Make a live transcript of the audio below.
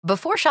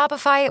Before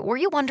Shopify, were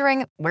you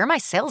wondering, where are my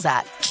sales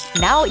at?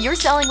 Now you're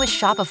selling with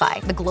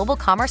Shopify, the global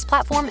commerce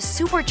platform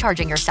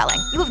supercharging your selling.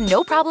 You have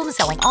no problem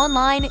selling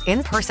online,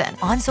 in person,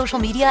 on social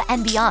media,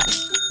 and beyond.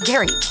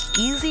 Gary,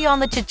 easy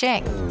on the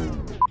cha-ching.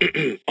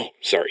 Oh,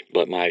 sorry,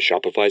 but my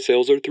Shopify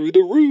sales are through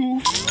the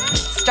roof.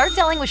 Start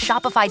selling with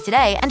Shopify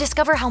today and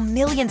discover how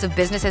millions of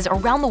businesses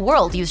around the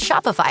world use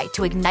Shopify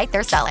to ignite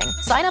their selling.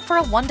 Sign up for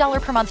a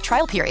 $1 per month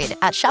trial period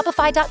at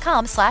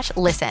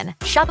shopify.com/listen.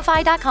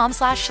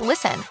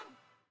 Shopify.com/listen.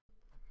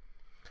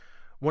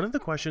 One of the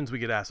questions we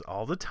get asked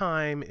all the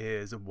time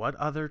is, what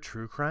other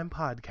true crime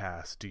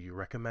podcasts do you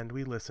recommend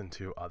we listen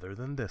to other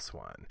than this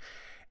one?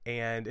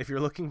 And if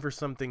you're looking for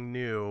something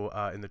new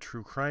in the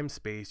true crime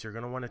space, you're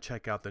going to want to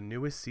check out the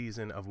newest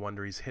season of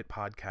Wondery's hit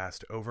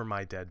podcast, Over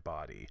My Dead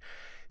Body.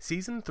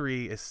 Season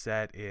 3 is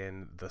set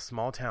in the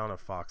small town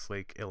of Fox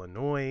Lake,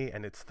 Illinois,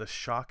 and it's the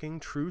shocking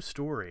true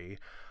story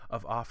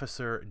of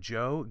Officer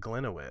Joe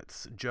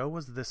Gliniewicz. Joe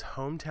was this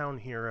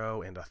hometown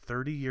hero and a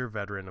 30-year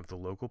veteran of the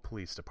local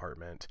police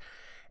department.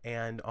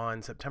 And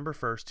on September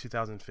 1st,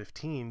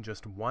 2015,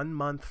 just 1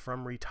 month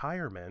from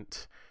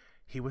retirement,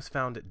 he was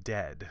found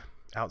dead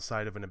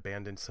outside of an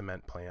abandoned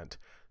cement plant,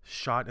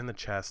 shot in the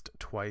chest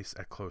twice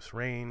at close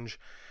range.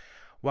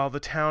 While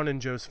the town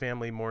and Joe's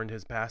family mourned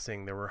his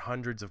passing, there were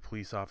hundreds of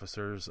police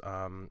officers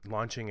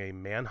launching a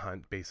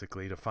manhunt,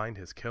 basically, to find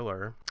his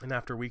killer. And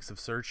after weeks of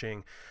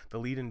searching, the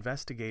lead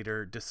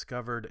investigator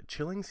discovered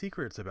chilling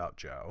secrets about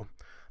Joe,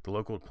 the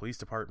local police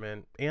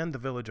department, and the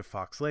village of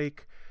Fox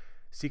Lake.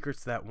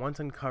 Secrets that, once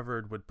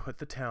uncovered, would put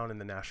the town in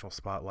the national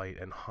spotlight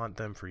and haunt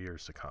them for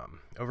years to come.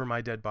 Over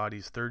My Dead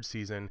Body's third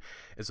season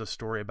is a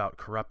story about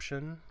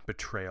corruption,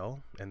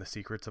 betrayal, and the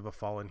secrets of a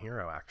fallen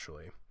hero,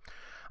 actually.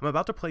 I'm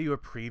about to play you a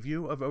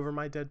preview of Over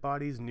My Dead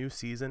Body's new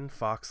season,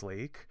 Fox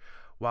Lake.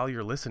 While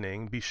you're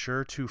listening, be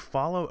sure to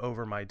follow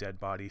Over My Dead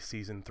Body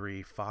Season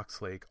 3,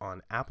 Fox Lake,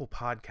 on Apple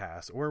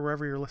Podcasts or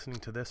wherever you're listening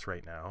to this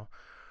right now.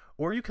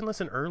 Or you can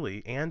listen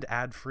early and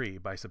ad-free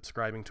by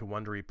subscribing to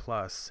Wondery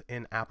Plus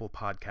in Apple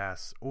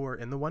Podcasts or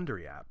in the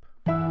Wondery app.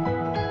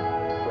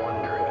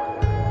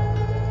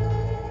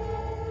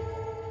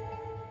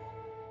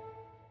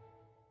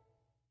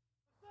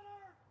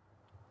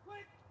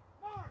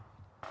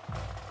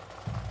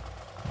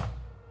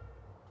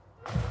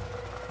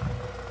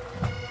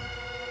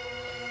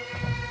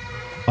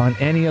 On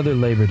any other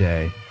Labor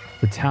Day,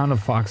 the town of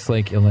Fox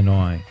Lake,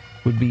 Illinois,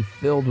 would be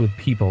filled with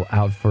people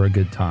out for a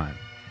good time.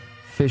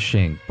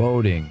 Fishing,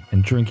 boating,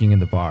 and drinking in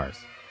the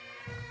bars.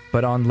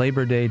 But on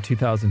Labor Day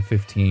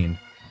 2015,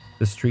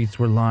 the streets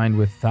were lined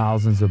with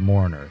thousands of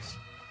mourners,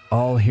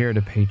 all here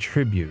to pay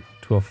tribute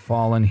to a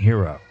fallen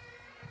hero,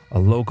 a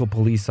local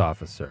police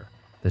officer,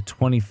 the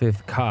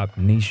 25th cop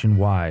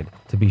nationwide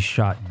to be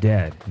shot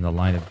dead in the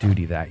line of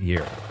duty that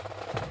year.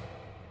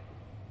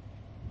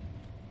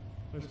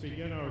 Let's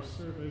begin our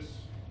service.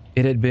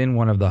 It had been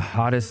one of the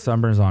hottest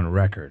summers on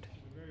record,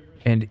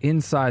 and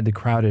inside the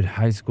crowded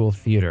high school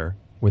theater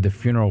where the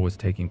funeral was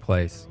taking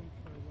place,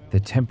 the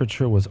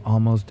temperature was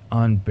almost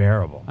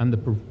unbearable. I'm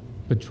the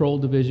patrol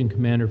division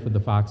commander for the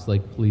Fox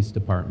Lake Police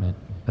Department.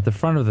 At the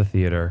front of the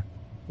theater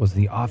was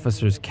the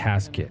officer's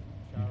casket,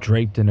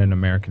 draped in an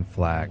American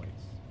flag.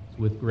 It's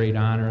with great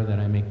honor that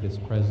I make this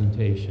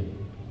presentation.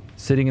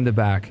 Sitting in the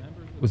back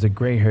was a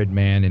gray-haired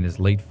man in his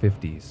late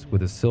 50s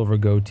with a silver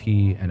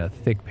goatee and a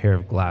thick pair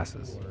of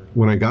glasses.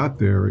 When I got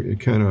there, it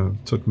kind of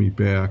took me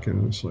back,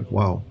 and it was like,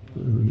 wow,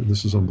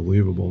 this is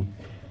unbelievable.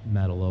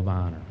 Medal of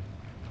Honor.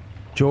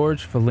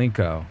 George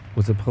Falinko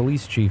was a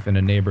police chief in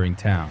a neighboring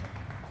town.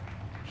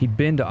 He'd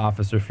been to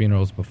officer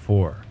funerals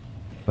before,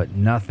 but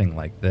nothing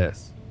like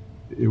this.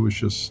 It was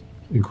just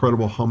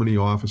incredible how many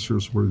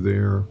officers were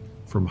there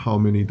from how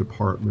many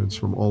departments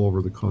from all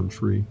over the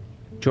country.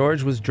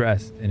 George was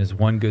dressed in his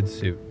one good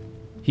suit.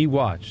 He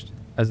watched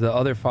as the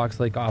other Fox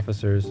Lake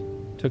officers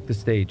took the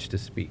stage to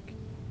speak.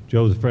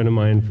 Joe's a friend of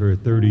mine for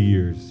 30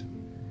 years.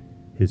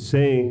 His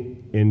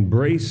saying,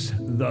 embrace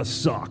the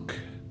suck.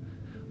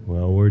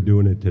 Well, we're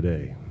doing it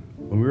today.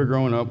 When we were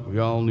growing up, we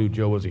all knew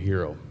Joe was a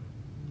hero.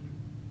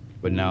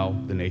 But now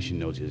the nation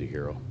knows he's a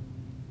hero.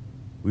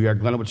 We are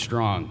Gliniewicz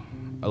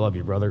strong. I love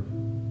you, brother.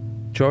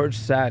 George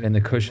sat in the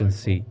cushioned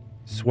seat,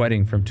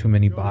 sweating from too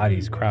many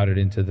bodies crowded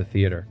into the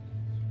theater.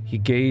 He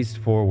gazed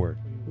forward,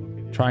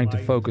 trying to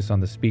focus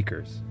on the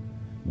speakers.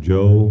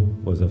 Joe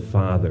was a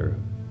father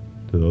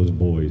to those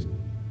boys.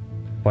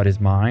 But his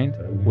mind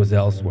was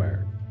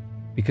elsewhere,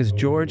 because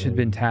George had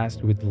been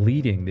tasked with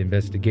leading the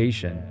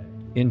investigation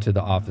into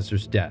the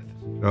officer's death.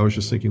 I was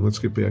just thinking, let's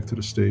get back to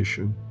the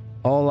station.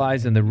 All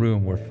eyes in the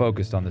room were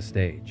focused on the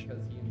stage.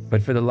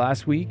 But for the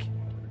last week,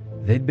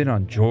 they'd been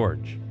on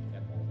George.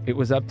 It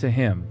was up to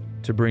him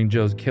to bring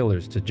Joe's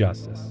killers to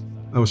justice.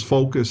 I was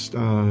focused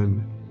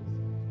on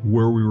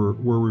where we were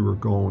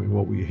going,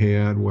 what we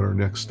had, what our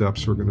next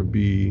steps were going to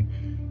be,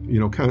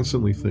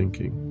 constantly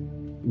thinking.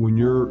 When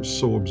you're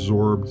so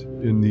absorbed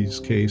in these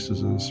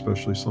cases, and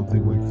especially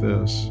something like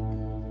this,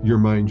 your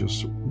mind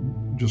just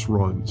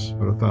runs at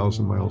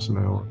 1,000 miles an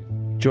hour.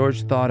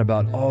 George thought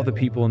about all the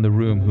people in the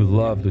room who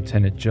loved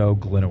Lieutenant Joe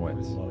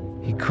Gliniewicz.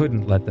 he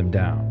couldn't let them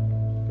down.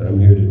 I'm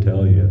here to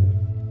tell you,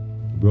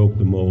 broke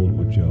the mold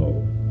with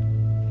Joe.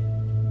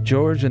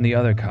 George and the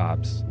other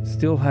cops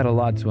still had a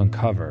lot to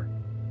uncover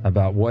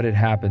about what had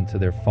happened to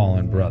their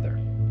fallen brother.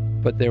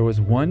 But there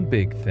was one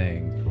big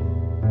thing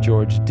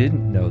George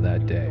didn't know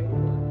that day.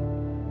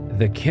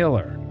 The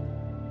killer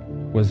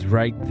was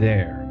right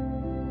there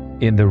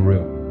in the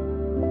room.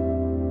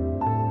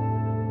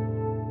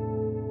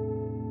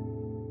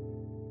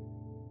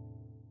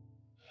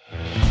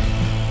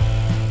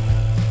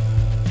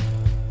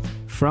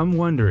 From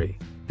Wondery,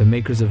 the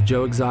makers of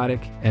Joe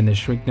Exotic and The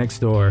Shrink Next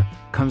Door,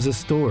 comes a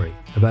story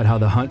about how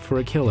the hunt for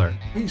a killer.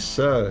 He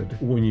said,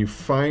 when you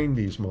find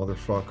these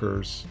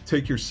motherfuckers,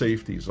 take your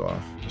safeties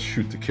off,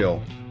 shoot to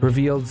kill.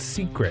 Revealed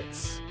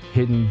secrets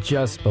hidden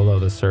just below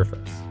the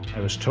surface.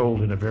 I was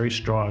told in a very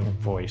strong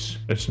voice,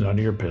 it's none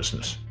of your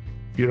business.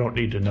 You don't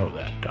need to know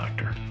that,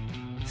 Doctor.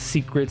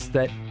 Secrets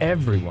that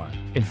everyone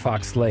in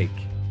Fox Lake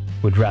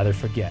would rather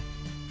forget.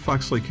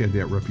 Fox Lake had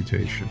that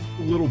reputation.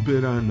 A little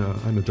bit on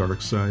the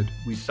dark side.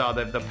 We saw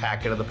the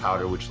packet of the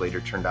powder, which later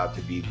turned out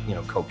to be,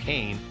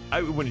 cocaine.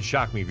 It wouldn't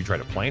shock me if you tried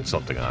to plant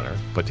something on her,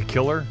 but to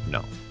kill her,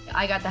 no.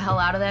 I got the hell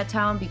out of that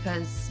town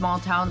because small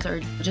towns are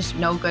just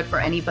no good for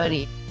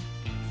anybody.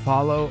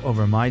 Follow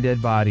Over My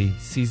Dead Body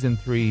Season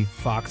 3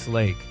 Fox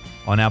Lake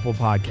on Apple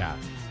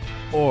Podcasts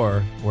or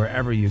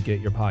wherever you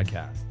get your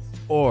podcasts.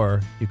 Or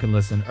you can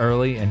listen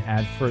early and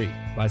ad-free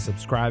by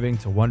subscribing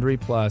to Wondery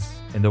Plus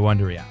in the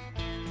Wondery app.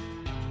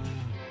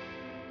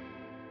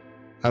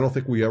 I don't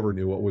think we ever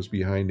knew what was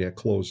behind that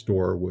closed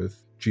door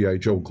with G.I.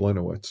 Joe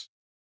Glenowitz.